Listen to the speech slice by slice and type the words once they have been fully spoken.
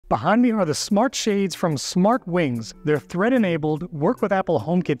Behind me are the smart shades from SmartWings. They're thread-enabled, work with Apple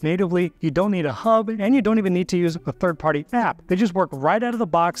HomeKit natively, you don't need a hub, and you don't even need to use a third-party app. They just work right out of the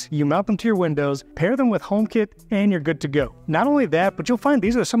box, you mount them to your windows, pair them with HomeKit, and you're good to go. Not only that, but you'll find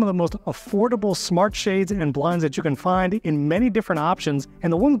these are some of the most affordable smart shades and blinds that you can find in many different options,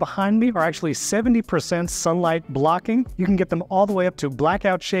 and the ones behind me are actually 70% sunlight blocking. You can get them all the way up to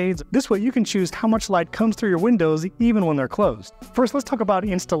blackout shades. This way you can choose how much light comes through your windows even when they're closed. First, let's talk about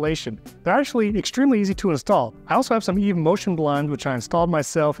installation. They're actually extremely easy to install. I also have some Eve motion blinds which I installed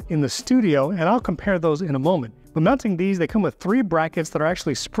myself in the studio, and I'll compare those in a moment. But mounting these, they come with 3 brackets that are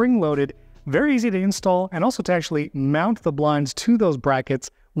actually spring-loaded, very easy to install, and also to actually mount the blinds to those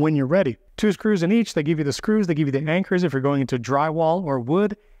brackets when you're ready. 2 screws in each. They give you the screws, they give you the anchors if you're going into drywall or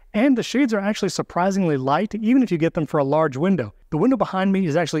wood, and the shades are actually surprisingly light even if you get them for a large window. The window behind me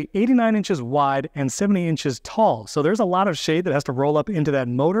is actually 89 inches wide and 70 inches tall, so there's a lot of shade that has to roll up into that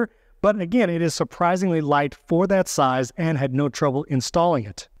motor, but again, it is surprisingly light for that size and had no trouble installing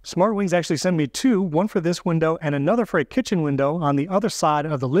it. SmartWings actually sent me 2, one for this window and another for a kitchen window on the other side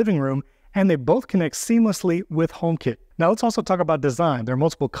of the living room, and they both connect seamlessly with HomeKit. Now let's also talk about design. There are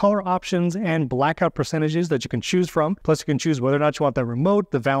multiple color options and blackout percentages that you can choose from. Plus you can choose whether or not you want the remote,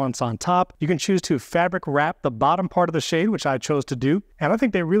 the valance on top. You can choose to fabric wrap the bottom part of the shade, which I chose to do. And I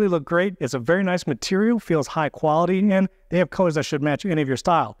think they really look great. It's a very nice material, feels high quality, and they have colors that should match any of your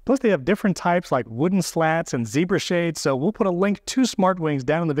style. Plus they have different types like wooden slats and zebra shades, so we'll put a link to SmartWings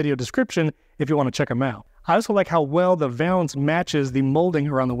down in the video description if you want to check them out. I also like how well the valance matches the molding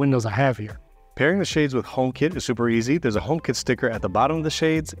around the windows I have here. Pairing the shades with HomeKit is super easy. There's a HomeKit sticker at the bottom of the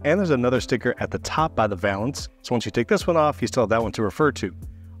shades, and there's another sticker at the top by the valance. So once you take this one off, you still have that one to refer to.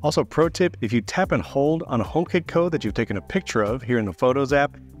 Also, pro tip, if you tap and hold on a HomeKit code that you've taken a picture of here in the Photos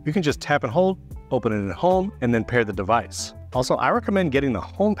app, you can just tap and hold, open it at home, and then pair the device. Also, I recommend getting the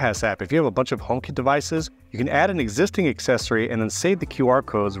HomePass app. If you have a bunch of HomeKit devices, you can add an existing accessory and then save the QR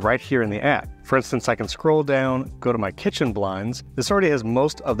codes right here in the app. For instance, I can scroll down, go to my kitchen blinds. This already has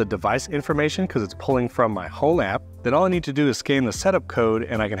most of the device information because it's pulling from my home app. Then all I need to do is scan the setup code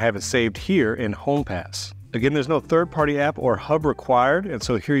and I can have it saved here in HomePass. Again, there's no third-party app or hub required, and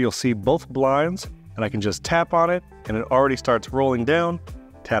so here you'll see both blinds, and I can just tap on it and it already starts rolling down.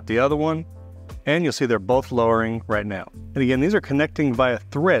 Tap the other one, and you'll see they're both lowering right now. And again, these are connecting via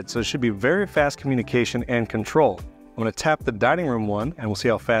thread, so it should be very fast communication and control. I'm going to tap the dining room one, and we'll see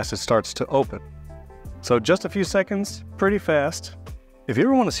how fast it starts to open. So just a few seconds, pretty fast. If you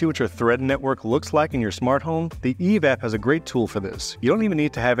ever want to see what your thread network looks like in your smart home, the Eve app has a great tool for this. You don't even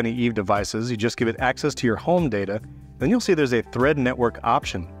need to have any Eve devices, you just give it access to your home data, then you'll see there's a thread network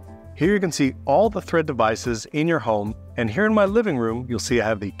option. Here you can see all the thread devices in your home, and here in my living room, you'll see I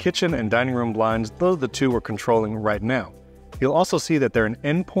have the kitchen and dining room blinds. Those are the 2 we're controlling right now. You'll also see that they're an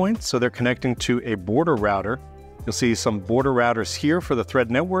endpoint, so they're connecting to a border router. You'll see some border routers here for the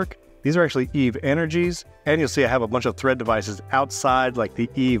thread network. These are actually Eve Energies, and you'll see I have a bunch of thread devices outside like the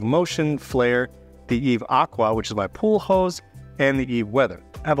Eve Motion Flare, the Eve Aqua, which is my pool hose, and the Eve Weather.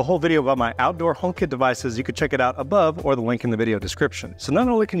 I have a whole video about my outdoor HomeKit devices. You can check it out above or the link in the video description. So not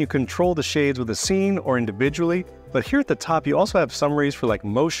only can you control the shades with a scene or individually, but here at the top you also have summaries for like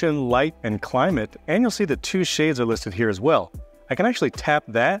motion, light, and climate, and you'll see the 2 shades are listed here as well. I can actually tap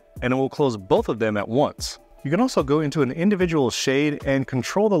that and it will close both of them at once. You can also go into an individual shade and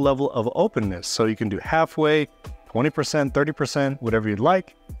control the level of openness. So you can do halfway, 20%, 30%, whatever you'd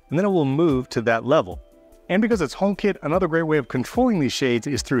like, and then it will move to that level. And because it's HomeKit, another great way of controlling these shades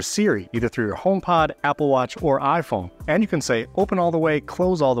is through Siri, either through your HomePod, Apple Watch, or iPhone. And you can say open all the way,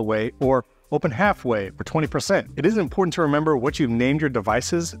 close all the way, or open halfway for 20%. It is important to remember what you've named your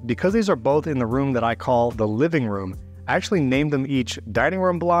devices. Because these are both in the room that I call the living room, I actually named them each dining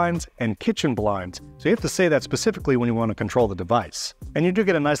room blinds and kitchen blinds. So you have to say that specifically when you want to control the device. And you do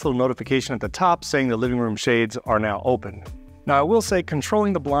get a nice little notification at the top saying the living room shades are now open. Now I will say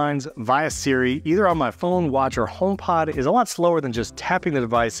controlling the blinds via Siri, either on my phone, watch, or HomePod is a lot slower than just tapping the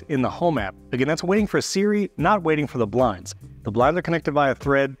device in the Home app. Again, that's waiting for Siri, not waiting for the blinds. The blinds are connected via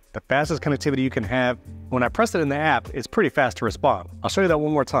thread, the fastest connectivity you can have. When I press it in the app, it's pretty fast to respond. I'll show you that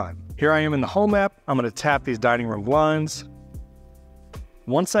one more time. Here I am in the Home app. I'm going to tap these dining room blinds.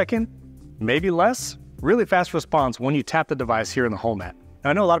 1 second, maybe less. Really fast response when you tap the device here in the Home app. Now,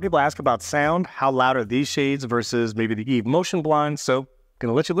 I know a lot of people ask about sound. How loud are these shades versus maybe the Eve Motion blinds? So I'm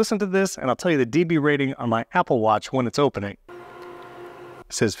going to let you listen to this, and I'll tell you the dB rating on my Apple Watch when it's opening.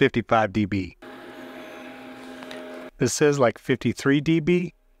 It says 55 dB. This says like 53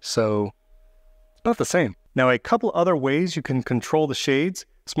 dB, so it's not the same. Now, a couple other ways you can control the shades.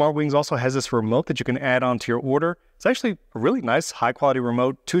 SmartWings also has this remote that you can add onto your order. It's actually a really nice, high-quality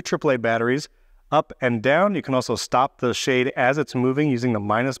remote, 2 AAA batteries. Up and down, you can also stop the shade as it's moving using the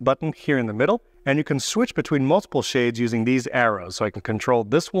minus button here in the middle. And you can switch between multiple shades using these arrows. So I can control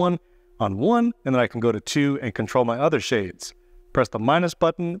this one on 1, and then I can go to 2 and control my other shades. Press the minus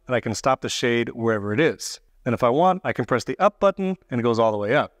button, and I can stop the shade wherever it is. And if I want, I can press the up button, and it goes all the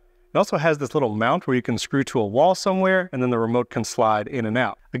way up. It also has this little mount where you can screw to a wall somewhere, and then the remote can slide in and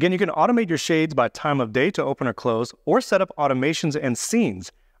out. Again, you can automate your shades by time of day to open or close, or set up automations and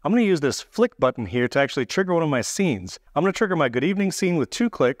scenes. I'm going to use this Flic button here to actually trigger one of my scenes. I'm going to trigger my good evening scene with 2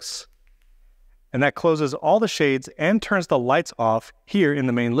 clicks, and that closes all the shades and turns the lights off here in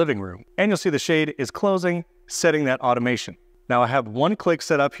the main living room. And you'll see the shade is closing, setting that automation. Now I have 1 click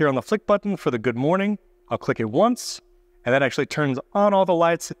set up here on the Flic button for the good morning. I'll click it once, and that actually turns on all the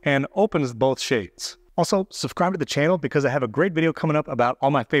lights and opens both shades. Also, subscribe to the channel because I have a great video coming up about all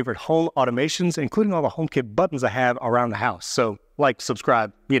my favorite home automations, including all the HomeKit buttons I have around the house. So like,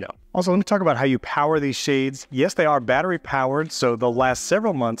 subscribe, you know. Also, let me talk about how you power these shades. Yes, they are battery powered, so the last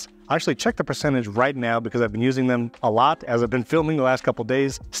several months, I actually checked the percentage right now because I've been using them a lot as I've been filming the last couple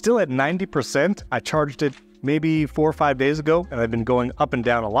days. Still at 90%. I charged it maybe 4 or 5 days ago, and I've been going up and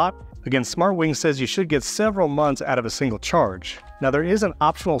down a lot. Again, SmartWings says you should get several months out of a single charge. Now there is an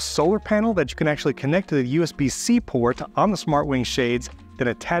optional solar panel that you can actually connect to the USB-C port on the SmartWings shades, then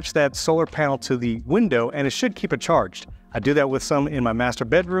attach that solar panel to the window, and it should keep it charged. I do that with some in my master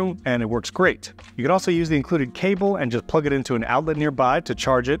bedroom, and it works great. You can also use the included cable and just plug it into an outlet nearby to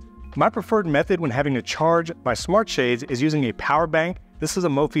charge it. My preferred method when having to charge my smart shades is using a power bank. This is a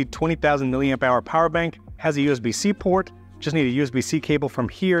Mophie 20,000 milliamp hour power bank, has a USB-C port. Just need a USB-C cable from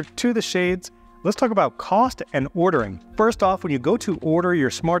here to the shades. Let's talk about cost and ordering. First off, when you go to order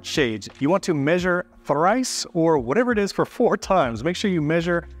your smart shades, you want to measure thrice or whatever it is for 4 times. Make sure you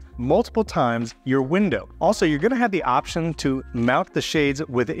measure multiple times your window. Also, you're gonna have the option to mount the shades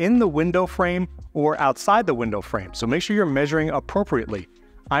within the window frame or outside the window frame. So make sure you're measuring appropriately.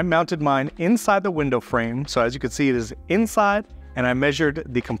 I mounted mine inside the window frame. So as you can see, it is inside, and I measured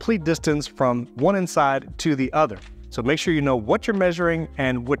the complete distance from one inside to the other. So make sure you know what you're measuring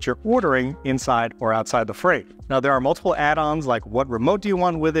and what you're ordering inside or outside the frame. Now there are multiple add-ons like what remote do you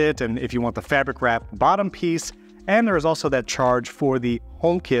want with it, and if you want the fabric wrapped bottom piece, and there is also that charge for the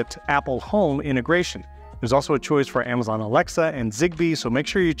HomeKit Apple Home integration. There's also a choice for Amazon Alexa and Zigbee, so make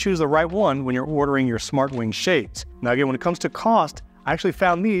sure you choose the right one when you're ordering your SmartWings shades. Now again, when it comes to cost, I actually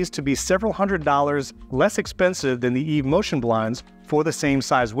found these to be several $100s less expensive than the Eve motion blinds for the same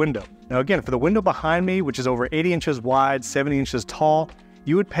size window. Now again, for the window behind me, which is over 80 inches wide, 70 inches tall,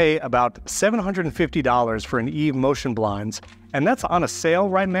 you would pay about $750 for an Eve motion blinds, and that's on a sale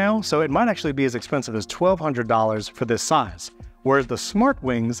right now, so it might actually be as expensive as $1,200 for this size. Whereas the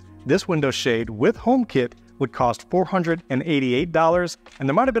SmartWings, this window shade with HomeKit would cost $488, and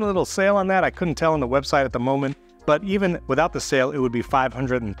there might have been a little sale on that. I couldn't tell on the website at the moment, but even without the sale, it would be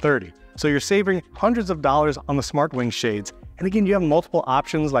 $530. So you're saving hundreds of dollars on the SmartWings shades. And again, you have multiple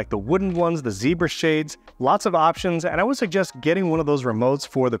options like the wooden ones, the zebra shades, lots of options. And I would suggest getting one of those remotes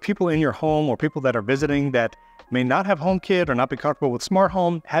for the people in your home or people that are visiting that may not have HomeKit or not be comfortable with smart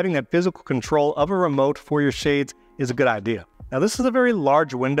home. Having that physical control of a remote for your shades is a good idea. Now this is a very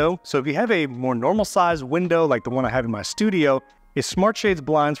large window. So if you have a more normal size window like the one I have in my studio, a smart shades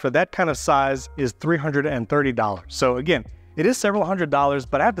blinds for that kind of size is $330. So again, it is several $100s,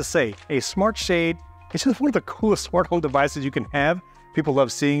 but I have to say, a smart shade, it's just one of the coolest smart home devices you can have. People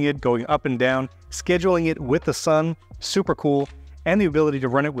love seeing it, going up and down, scheduling it with the sun, super cool, and the ability to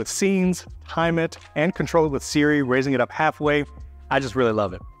run it with scenes, time it, and control it with Siri, raising it up halfway. I just really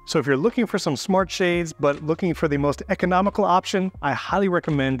love it. So if you're looking for some smart shades, but looking for the most economical option, I highly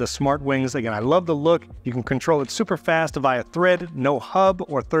recommend the SmartWings. Again, I love the look. You can control it super fast via thread, no hub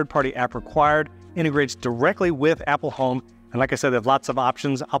or third-party app required, integrates directly with Apple Home. And like I said, they have lots of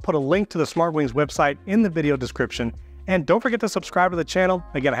options. I'll put a link to the SmartWings website in the video description. And don't forget to subscribe to the channel.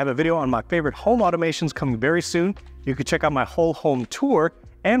 Again, I have a video on my favorite home automations coming very soon. You can check out my whole home tour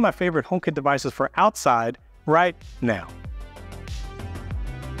and my favorite HomeKit devices for outside right now.